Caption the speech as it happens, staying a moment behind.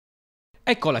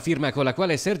Ecco la firma con la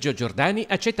quale Sergio Giordani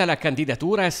accetta la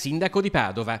candidatura a sindaco di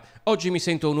Padova. Oggi mi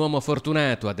sento un uomo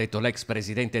fortunato, ha detto l'ex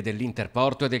presidente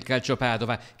dell'Interporto e del Calcio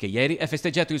Padova, che ieri ha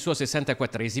festeggiato il suo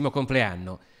 64esimo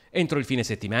compleanno. Entro il fine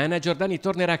settimana Giordani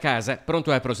tornerà a casa,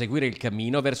 pronto a proseguire il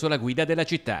cammino verso la guida della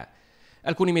città.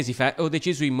 Alcuni mesi fa ho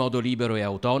deciso in modo libero e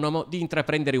autonomo di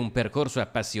intraprendere un percorso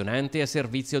appassionante a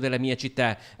servizio della mia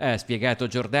città, ha spiegato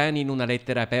Giordani in una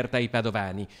lettera aperta ai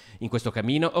padovani. In questo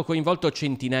cammino ho coinvolto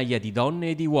centinaia di donne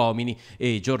e di uomini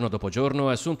e giorno dopo giorno ho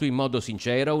assunto in modo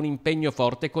sincero un impegno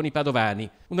forte con i padovani.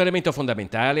 Un elemento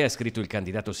fondamentale, ha scritto il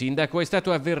candidato sindaco, è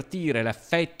stato avvertire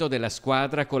l'affetto della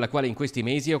squadra con la quale in questi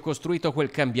mesi ho costruito quel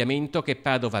cambiamento che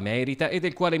Padova merita e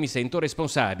del quale mi sento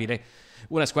responsabile.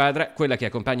 Una squadra, quella che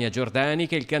accompagna Giordani,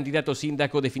 che il candidato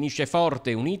sindaco definisce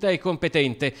forte, unita e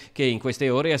competente, che in queste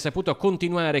ore ha saputo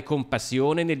continuare con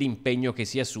passione nell'impegno che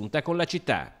si è assunta con la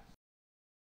città.